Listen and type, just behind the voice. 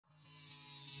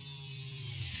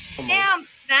Damn,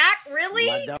 Snack,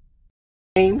 really?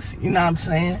 Names, you know what I'm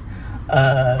saying?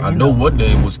 I know what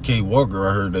name was K Walker.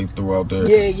 I heard they threw out there.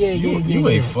 You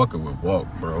ain't fucking with Walk,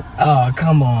 bro. Oh,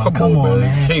 come on,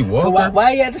 man. K Walker. So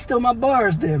why you had to steal my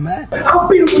bars then, man? I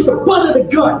beat him with the butt of the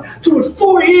gun to his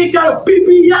forehead, got a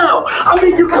BBL. I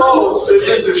mean, you close.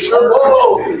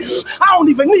 I don't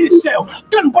even need a shell.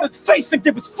 Gun but his face and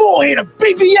give his forehead a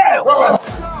BBL.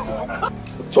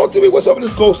 Talk to me. What's up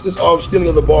with this stealing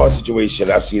of the bar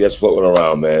situation I see that's floating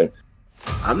around, man?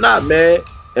 I'm not mad.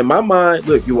 In my mind,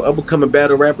 look, you an up-and-coming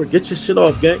battle rapper. Get your shit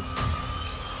off, gang.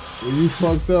 Where you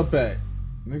fucked up at?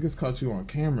 Niggas caught you on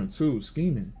camera too,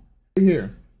 scheming. Right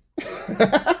here.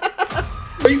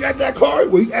 Were you at that card?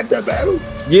 Were you at that battle?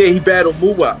 Yeah, he battled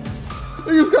Muwap.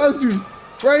 Niggas caught you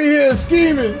right here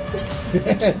scheming.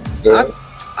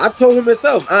 I told him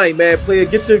myself, I ain't mad, player.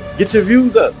 Get your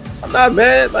views up. I'm not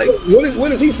mad. Like,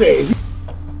 what is he saying?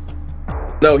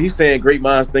 No, he's saying great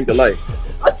minds think alike.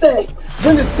 I said,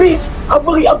 when it's beef, I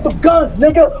really up the guns,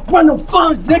 nigga. Run them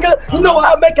funds, nigga. You know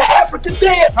how I make an African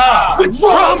dance? With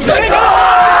drums, nigga!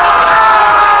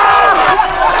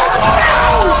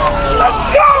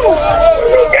 Let's go!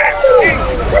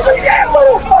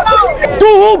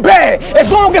 Do bad, as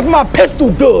long as my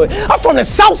pistol good. I'm from the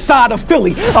south side of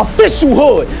Philly, official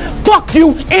hood. Fuck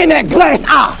you in that glass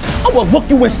eye. I will look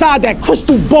you inside that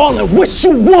crystal ball and wish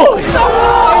you would. What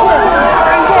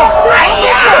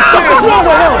the fuck is wrong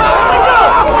with him?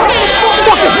 What the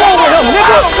fuck is wrong with him,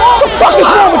 nigga?